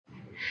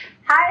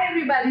Hi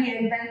everybody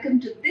and welcome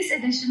to this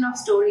edition of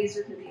Stories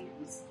with Nidhi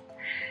Bruce.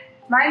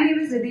 My name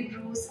is Nidhi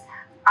Bruce.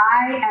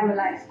 I am a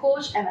life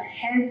coach and I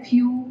help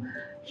you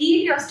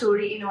heal your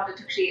story in order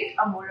to create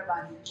a more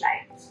abundant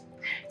life.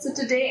 So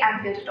today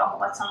I'm here to talk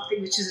about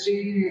something which is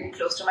really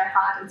close to my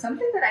heart and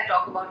something that I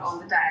talk about all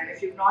the time.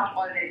 If you've not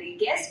already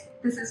guessed,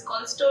 this is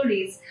called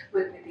Stories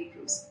with Nidhi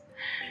Bruce.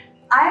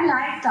 I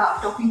like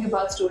talking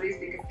about stories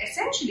because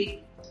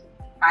essentially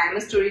I am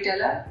a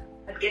storyteller,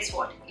 but guess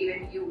what?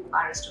 Even you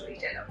are a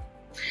storyteller.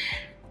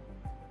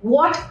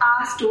 What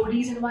are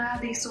stories and why are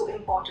they so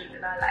important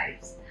in our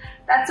lives?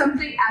 That's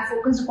something I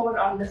focused upon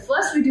on the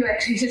first video I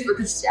created for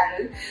this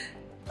channel.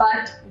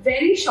 But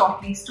very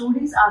shortly,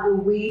 stories are the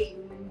way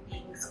human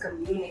beings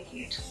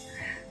communicate.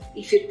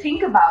 If you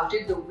think about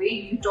it, the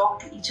way you talk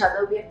to each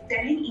other, we are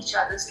telling each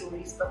other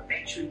stories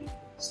perpetually.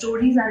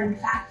 Stories are in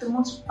fact the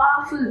most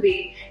powerful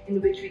way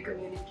in which we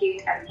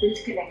communicate and build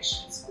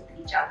connections with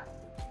each other.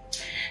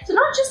 So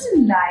not just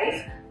in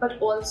life, but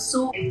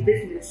also in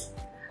business.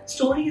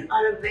 Stories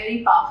are a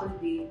very powerful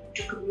way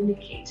to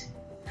communicate.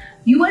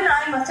 You and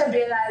I must have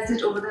realized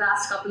it over the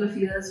last couple of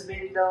years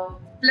with the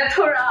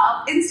plethora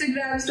of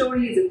Instagram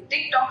stories and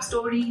TikTok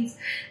stories.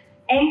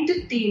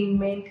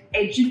 Entertainment,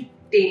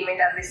 edutainment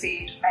as they say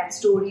it, and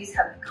stories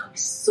have become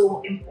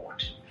so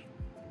important.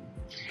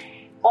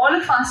 All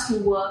of us who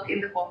work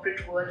in the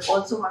corporate world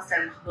also must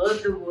have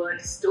heard the word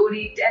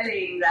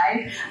storytelling,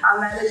 right? Our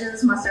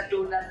managers must have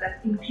told us that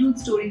include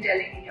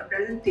storytelling in your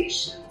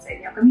presentations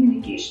and your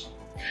communication.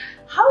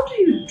 How do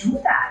you do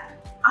that?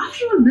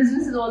 After all,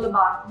 business is all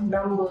about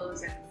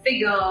numbers and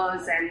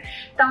figures and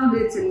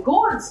targets and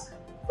goals.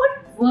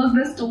 What work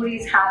does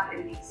stories have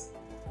in these?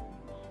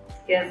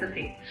 Here's the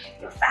thing.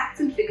 Your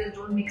facts and figures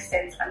don't make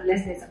sense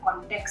unless there's a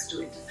context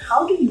to it.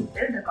 How do you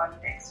build the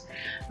context?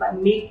 By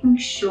making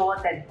sure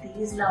that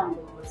these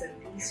numbers and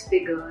these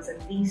figures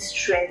and these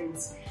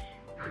trends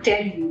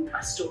tell you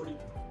a story.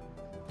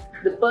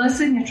 The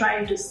person you're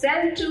trying to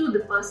sell to, the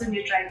person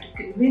you're trying to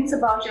convince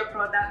about your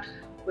product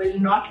will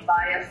not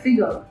buy a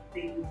figure,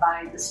 they will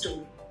buy the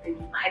story, they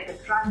will buy the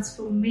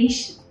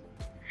transformation.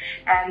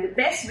 And the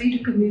best way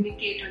to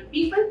communicate with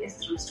people is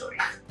through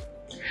stories.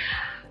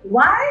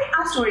 Why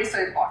are stories so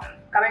important?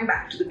 Coming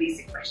back to the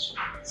basic question.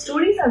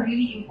 Stories are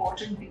really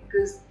important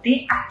because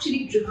they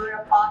actually trigger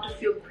a part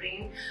of your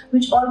brain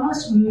which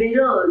almost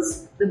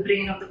mirrors the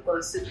brain of the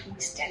person who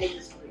is telling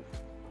the story.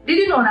 Did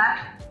you know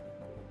that?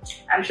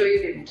 I'm sure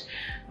you didn't.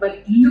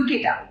 But look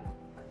it up.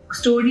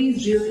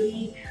 Stories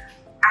really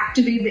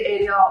activate the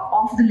area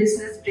of the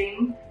listener's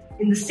brain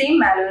in the same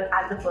manner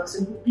as the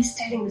person who is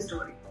telling the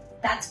story.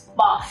 That's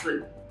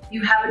powerful.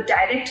 You have a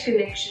direct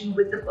connection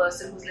with the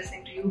person who's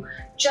listening to you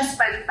just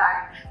by the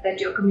fact that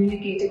you're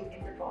communicating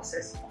in the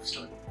process of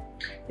story.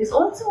 There's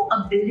also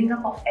a building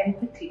up of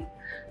empathy.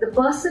 The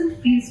person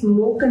feels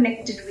more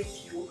connected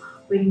with you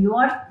when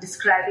you're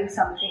describing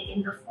something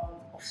in the form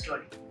of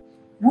story.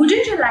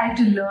 Wouldn't you like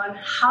to learn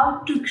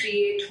how to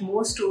create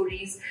more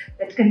stories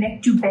that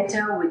connect you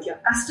better with your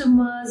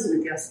customers,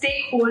 with your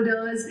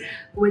stakeholders,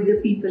 with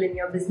the people in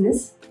your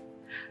business?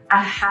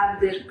 I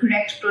have the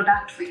correct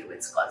product for you.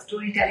 It's called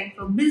Storytelling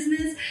for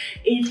Business.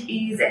 It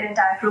is an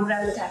entire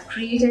program that I've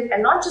created.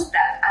 And not just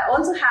that, I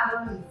also have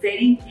a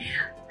very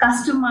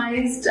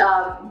customized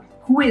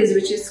quiz,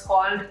 which is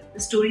called the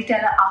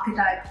Storyteller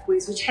Archetype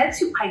Quiz, which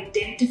helps you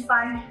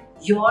identify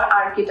your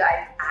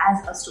archetype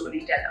as a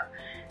storyteller.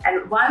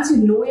 And once you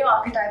know your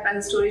archetype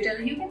as a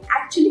storyteller, you can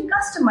actually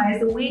customize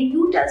the way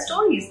you tell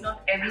stories.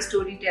 Not every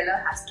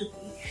storyteller has to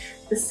be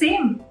the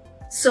same.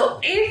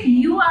 So if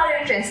you are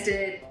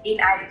interested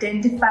in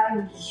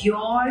identifying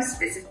your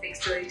specific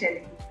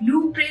storytelling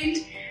blueprint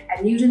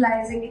and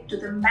utilizing it to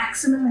the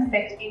maximum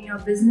effect in your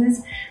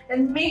business,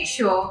 then make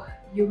sure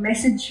you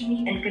message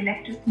me and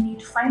connect with me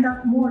to find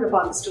out more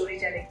about the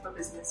Storytelling for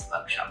Business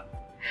workshop.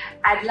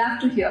 I'd love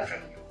to hear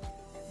from you.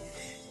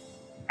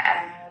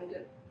 And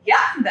yeah,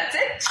 that's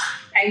it.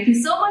 Thank you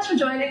so much for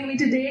joining me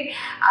today.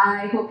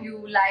 I hope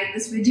you like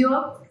this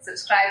video.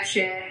 Subscribe,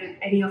 share with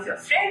any of your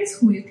friends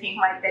who you think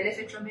might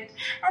benefit from it.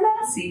 And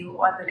I'll see you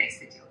on the next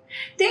video.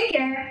 Take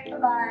care.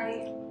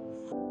 Bye-bye.